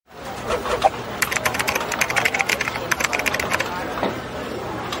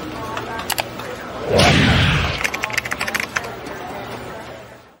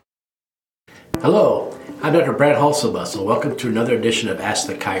Brad Hulsebustle. Welcome to another edition of Ask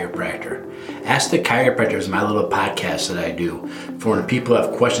the Chiropractor. Ask the Chiropractor is my little podcast that I do for when people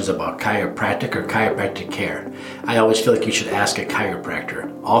have questions about chiropractic or chiropractic care. I always feel like you should ask a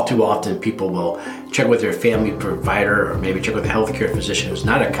chiropractor. All too often people will check with their family provider or maybe check with a healthcare physician who's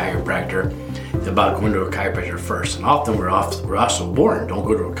not a chiropractor about going to a chiropractor first. And often we're also warned, don't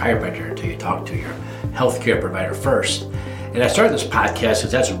go to a chiropractor until you talk to your healthcare provider first. And I started this podcast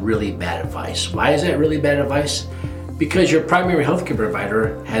because that's really bad advice. Why is that really bad advice? Because your primary healthcare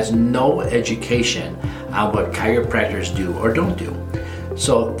provider has no education on what chiropractors do or don't do.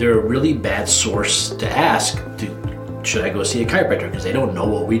 So they're a really bad source to ask, should I go see a chiropractor? Because they don't know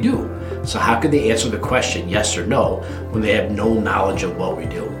what we do. So how could they answer the question yes or no when they have no knowledge of what we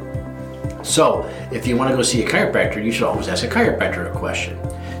do? So if you want to go see a chiropractor, you should always ask a chiropractor a question.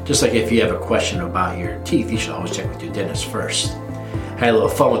 Just like if you have a question about your teeth, you should always check with your dentist first. I had a little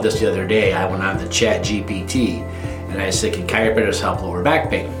fun with this the other day. I went on to ChatGPT and I said, can chiropractors help lower back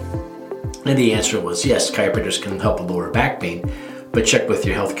pain? And the answer was yes, chiropractors can help with lower back pain, but check with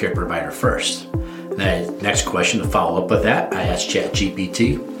your healthcare provider first. The next question to follow up with that, I asked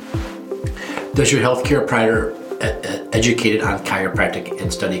ChatGPT, does your healthcare provider educated on chiropractic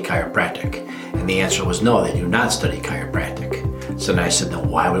and study chiropractic? And the answer was no, they do not study chiropractic. So then I said, then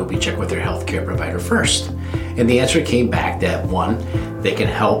why would we check with their healthcare provider first? And the answer came back that 1, they can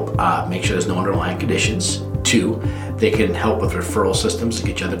help make sure there's no underlying conditions. 2, they can help with referral systems to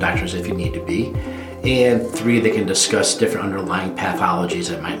get you other doctors if you need to be. And 3, they can discuss different underlying pathologies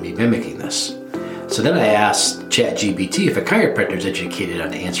that might be mimicking this. So then I asked ChatGPT if a chiropractor is educated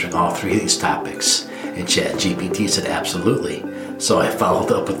on answering all 3 of these topics. And ChatGPT said absolutely. So I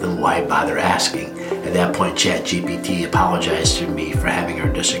followed up with them, why bother asking? At that point, ChatGPT apologized to me for having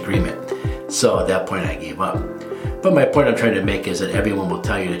a disagreement. So at that point, I gave up. But my point I'm trying to make is that everyone will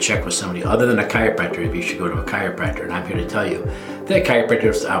tell you to check with somebody other than a chiropractor if you should go to a chiropractor. And I'm here to tell you that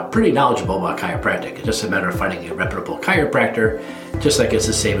chiropractors are pretty knowledgeable about chiropractic. It's just a matter of finding a reputable chiropractor, just like it's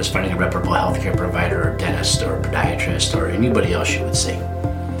the same as finding a reputable healthcare provider or dentist or podiatrist or anybody else you would see.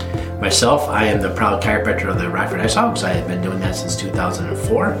 Myself, I am the proud chiropractor of the Rockford Ice Hogs. I have been doing that since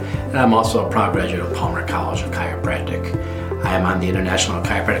 2004, and I'm also a proud graduate of Palmer College of Chiropractic. I am on the International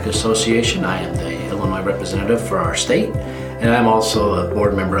Chiropractic Association. I am the Illinois representative for our state, and I'm also a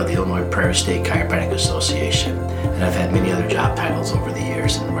board member of the Illinois Prairie State Chiropractic Association. And I've had many other job titles over the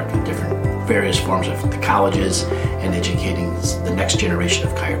years and worked with various forms of the colleges and educating the next generation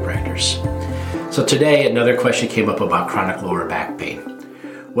of chiropractors. So today, another question came up about chronic lower back pain.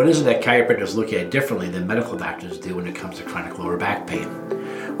 What is it that chiropractors look at differently than medical doctors do when it comes to chronic lower back pain?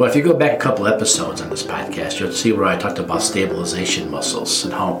 Well, if you go back a couple episodes on this podcast, you'll see where I talked about stabilization muscles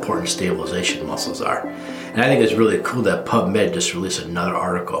and how important stabilization muscles are. And I think it's really cool that PubMed just released another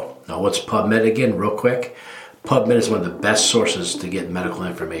article. Now, what's PubMed again, real quick? PubMed is one of the best sources to get medical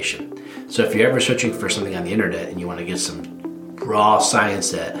information. So if you're ever searching for something on the internet and you want to get some raw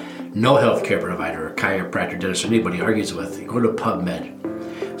science that no healthcare provider or chiropractor, dentist, or anybody argues with, you go to PubMed.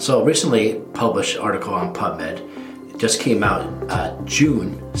 So recently published article on PubMed, it just came out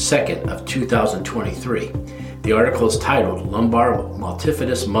June 2nd of 2023. The article is titled, Lumbar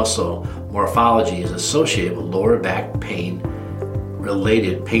Multifidus Muscle Morphology is Associated with Lower Back Pain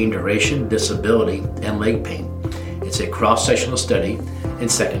Related Pain Duration, Disability, and Leg Pain. It's a cross-sectional study in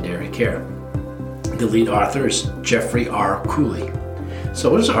secondary care. The lead author is Jeffrey R. Cooley.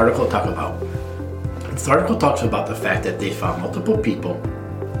 So what does the article talk about? This article talks about the fact that they found multiple people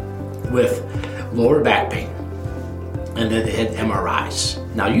with lower back pain, and then they had MRIs.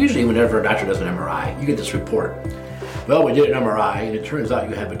 Now, usually whenever a doctor does an MRI, you get this report. Well, we did an MRI, and it turns out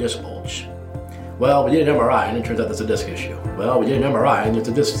you have a disc bulge. Well, we did an MRI, and it turns out there's a disc issue. Well, we did an MRI, and there's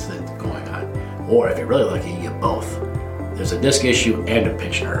a disc thing going on. Or if you're really lucky, you get both. There's a disc issue and a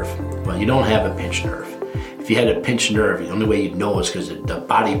pinched nerve. Well, you don't have a pinched nerve. If you had a pinched nerve, the only way you'd know is because the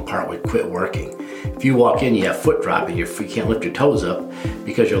body part would quit working. If you walk in, you have foot drop, and you can't lift your toes up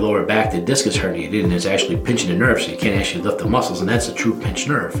because your lower back, the disc is herniated and it's actually pinching the nerve, so you can't actually lift the muscles, and that's a true pinched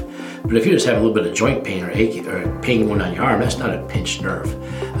nerve. But if you just have a little bit of joint pain or ache or pain going on your arm, that's not a pinched nerve.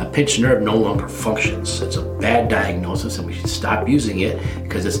 A pinched nerve no longer functions. It's a bad diagnosis, and we should stop using it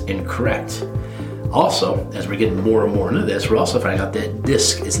because it's incorrect. Also, as we're getting more and more into this, we're also finding out that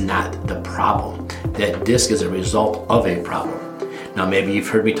disc is not the problem. That disc is a result of a problem. Now, maybe you've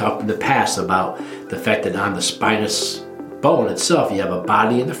heard me talk in the past about the fact that on the spinous bone itself, you have a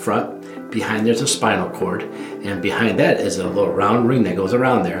body in the front, behind there's a spinal cord, and behind that is a little round ring that goes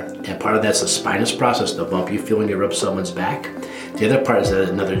around there, and part of that's the spinous process, the bump you feel when you rub someone's back. The other part is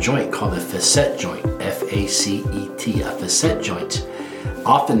another joint called the facet joint, F-A-C-E-T, a facet joint.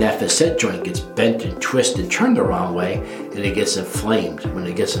 often that facet joint gets bent and twisted and turned the wrong way, and it gets inflamed. When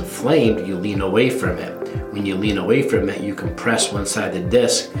it gets inflamed, you lean away from it. When you lean away from it, you compress one side of the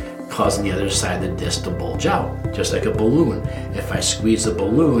disc, causing the other side of the disc to bulge out, just like a balloon. If I squeeze the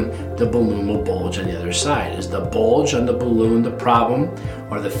balloon will bulge on the other side. Is the bulge on the balloon the problem,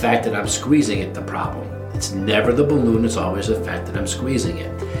 or the fact that I'm squeezing it the problem? It's never the balloon, it's always the fact that I'm squeezing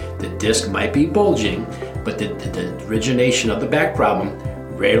it. The disc might be bulging, but the origination of the back problem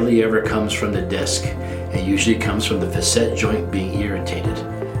rarely ever comes from the disc. It usually comes from the facet joint being irritated.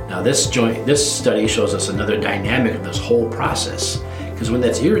 Now this study shows us another dynamic of this whole process, because when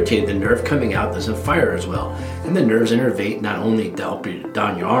that's irritated, the nerve coming out doesn't fire as well. And the nerves innervate not only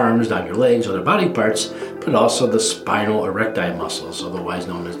down your arms, down your legs, other body parts, but also the spinal erecti muscles, otherwise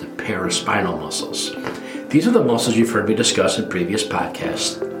known as the paraspinal muscles. These are the muscles you've heard me discuss in previous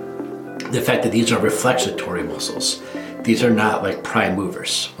podcasts. The fact that these are reflexatory muscles. These are not like prime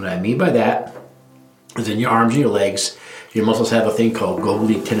movers. What I mean by that is in your arms and your legs, your muscles have a thing called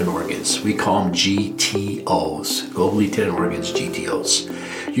globally tendon organs. We call them GTOs. Globally tendon organs,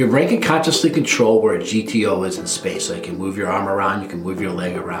 GTOs. Your brain can consciously control where a GTO is in space. So you can move your arm around, you can move your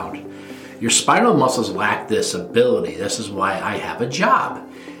leg around. Your spinal muscles lack this ability. This is why I have a job.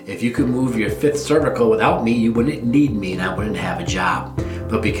 If you could move your fifth cervical without me, you wouldn't need me and I wouldn't have a job.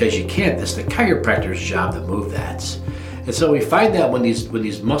 But because you can't, it's the chiropractor's job to move that. And so we find that when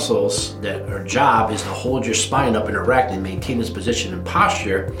these muscles, that our job is to hold your spine up and erect and maintain its position and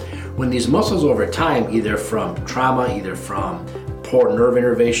posture, when these muscles over time, either from trauma, either from poor nerve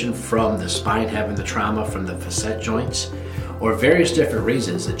innervation from the spine having the trauma from the facet joints, or various different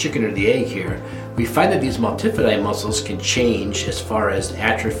reasons, the chicken or the egg here, we find that these multifidus muscles can change as far as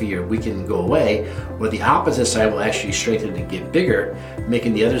atrophy or weaken and go away, where the opposite side will actually strengthen and get bigger,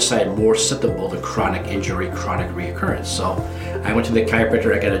 making the other side more susceptible to chronic injury, chronic reoccurrence. So I went to the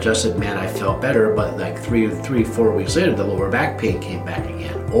chiropractor, I got adjusted, man, I felt better, but like 4 weeks later, the lower back pain came back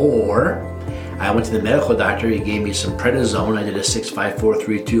again. Or I went to the medical doctor, he gave me some prednisone, I did a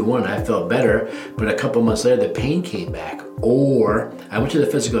 6-5-4-3-2-1, I felt better, but a couple months later the pain came back. Or I went to the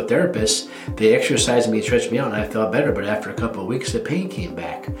physical therapist, they exercised me, stretched me out, and I felt better, but after a couple of weeks the pain came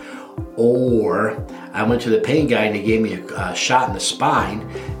back. Or I went to the pain guy and he gave me a shot in the spine,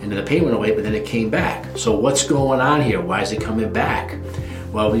 and then the pain went away, but then it came back. So what's going on here? Why is it coming back?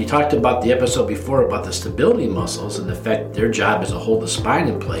 Well, when you talked about the episode before about the stability muscles and the fact their job is to hold the spine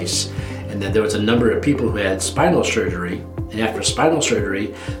in place, and then there was a number of people who had spinal surgery, and after spinal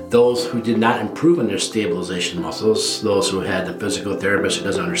surgery, those who did not improve on their stabilization muscles, those who had a physical therapist who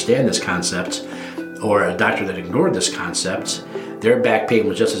doesn't understand this concept, or a doctor that ignored this concept, their back pain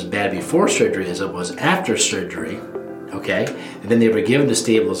was just as bad before surgery as it was after surgery, okay? And then they were given the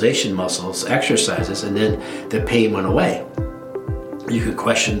stabilization muscles exercises, and then the pain went away. You could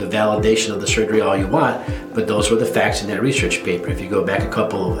question the validation of the surgery all you want, but those were the facts in that research paper. If you go back a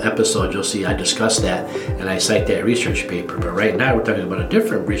couple of episodes, you'll see I discuss that and I cite that research paper. But right now we're talking about a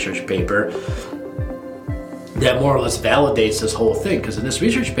different research paper that more or less validates this whole thing. Because in this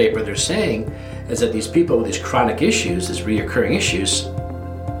research paper, they're saying is that these people with these chronic issues, these reoccurring issues,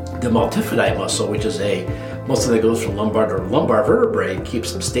 the multifidus muscle, which is a muscle that goes from lumbar to lumbar vertebrae,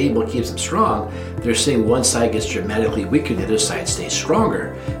 keeps them stable, keeps them strong. They're saying one side gets dramatically weaker, the other side stays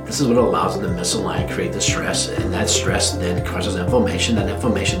stronger. This is what allows them to misalign, create the stress, and that stress then causes inflammation. That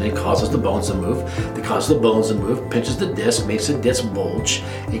inflammation then causes the bones to move. That causes the bones to move, pinches the disc, makes the disc bulge.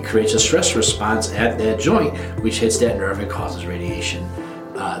 It creates a stress response at that joint, which hits that nerve and causes radiation.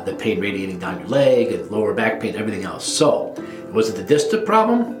 The pain radiating down your leg, and lower back pain, everything else. So, was it the disc the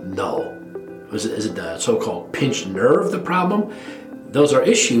problem? No. Is it the so-called pinched nerve the problem? Those are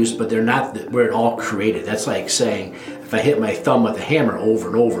issues, but they're not where it all created. That's like saying, if I hit my thumb with a hammer over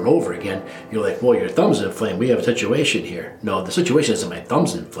and over and over again, you're like, well, your thumb's inflamed. We have a situation here. No, the situation isn't my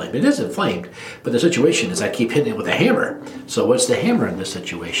thumb's inflamed. It is inflamed, but the situation is I keep hitting it with a hammer. So what's the hammer in this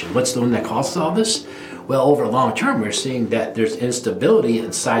situation? What's the one that causes all this? Well, over long term, we're seeing that there's instability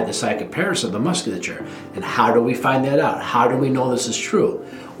in side-to-side comparison of the musculature. And how do we find that out? How do we know this is true?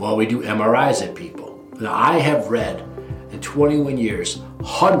 Well, we do MRIs at people. Now, I have read in 21 years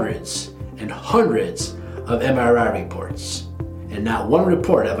hundreds and hundreds of MRI reports. And not one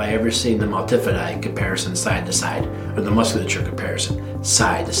report have I ever seen the multifidus comparison side to side, or the musculature comparison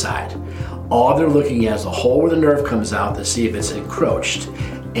side to side. All they're looking at is the hole where the nerve comes out to see if it's encroached,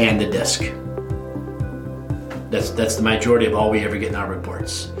 and the disc. That's the majority of all we ever get in our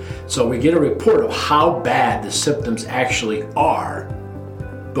reports. So we get a report of how bad the symptoms actually are,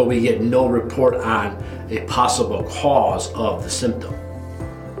 but we get no report on a possible cause of the symptom.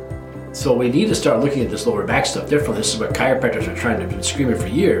 So we need to start looking at this lower back stuff differently. This is what chiropractors are trying to be screaming for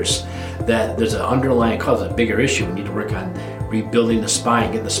years, that there's an underlying cause, a bigger issue. We need to work on rebuilding the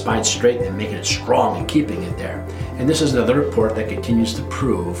spine, getting the spine straight and making it strong and keeping it there. And this is another report that continues to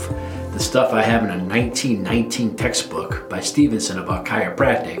prove the stuff I have in a 1919 textbook by Stevenson about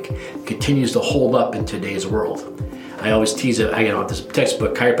chiropractic continues to hold up in today's world. I always tease it, I got this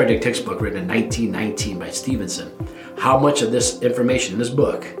textbook, chiropractic textbook written in 1919 by Stevenson. How much of this information in this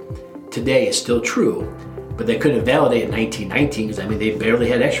book today is still true, but they couldn't validate in 1919 because they barely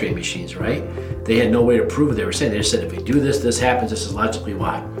had x-ray machines, right? They had no way to prove what they were saying. They just said, if we do this, this happens, this is logically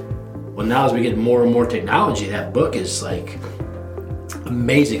why. Well, now as we get more and more technology, that book is like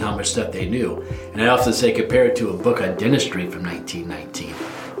amazing how much stuff they knew. And I often say compare it to a book on dentistry from 1919.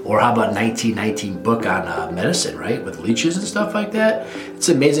 Or how about 1919 book on medicine, right? With leeches and stuff like that. It's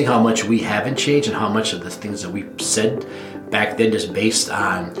amazing how much we haven't changed and how much of the things that we said back then just based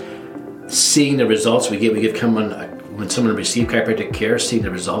on seeing the results we get. We give when someone received chiropractic care, seeing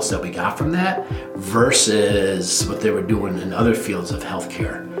the results that we got from that versus what they were doing in other fields of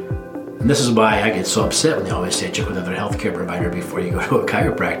healthcare. And this is why I get so upset when they always say check with another healthcare provider before you go to a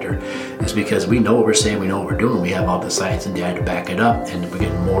chiropractor. It's because we know what we're saying, we know what we're doing, we have all the science and data to back it up, and we're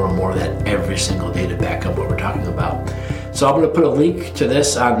getting more and more of that every single day to back up what we're talking about. So I'm going to put a link to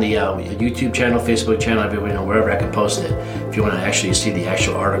this on the YouTube channel, Facebook channel, everywhere, wherever I can post it. If you want to actually see the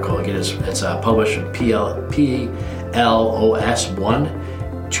actual article, again, it's published from PLOS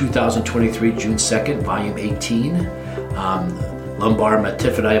 1, 2023, June 2nd, volume 18. Lumbar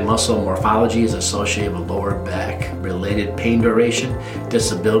multifidus muscle morphology is associated with lower back related pain duration,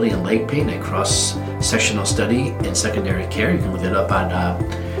 disability, and leg pain, a cross-sectional study in secondary care. You can look it up on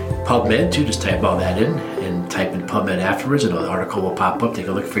PubMed too. Just type all that in and type in PubMed afterwards, and the article will pop up. Take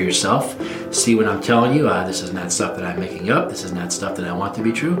a look for yourself. See what I'm telling you. This is not stuff that I'm making up. This is not stuff that I want to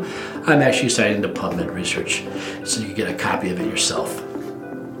be true. I'm actually citing the PubMed research, so you can get a copy of it yourself.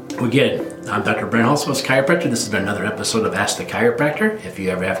 Again, I'm Dr. Brent Holtzman, chiropractor. This has been another episode of Ask the Chiropractor. If you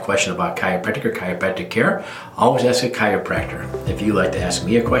ever have a question about chiropractic or chiropractic care, always ask a chiropractor. If you like to ask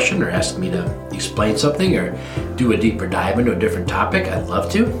me a question or ask me to explain something or do a deeper dive into a different topic, I'd love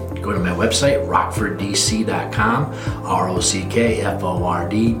to. Go to my website, rockforddc.com,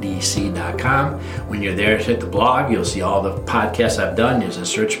 ROCKFORDDC.com. When you're there, hit the blog. You'll see all the podcasts I've done. There's a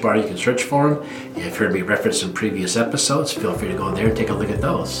search bar. You can search for them. You've heard me reference in previous episodes. Feel free to go there and take a look at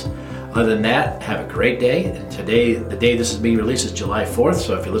those. Other than that, have a great day. And today, the day this is being released is July 4th.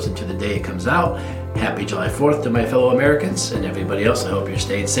 So if you listen to the day it comes out, happy July 4th to my fellow Americans and everybody else. I hope you're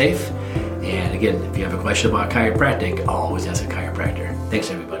staying safe. And again, if you have a question about chiropractic, always ask a chiropractor.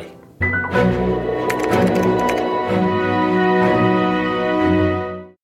 Thanks, everybody.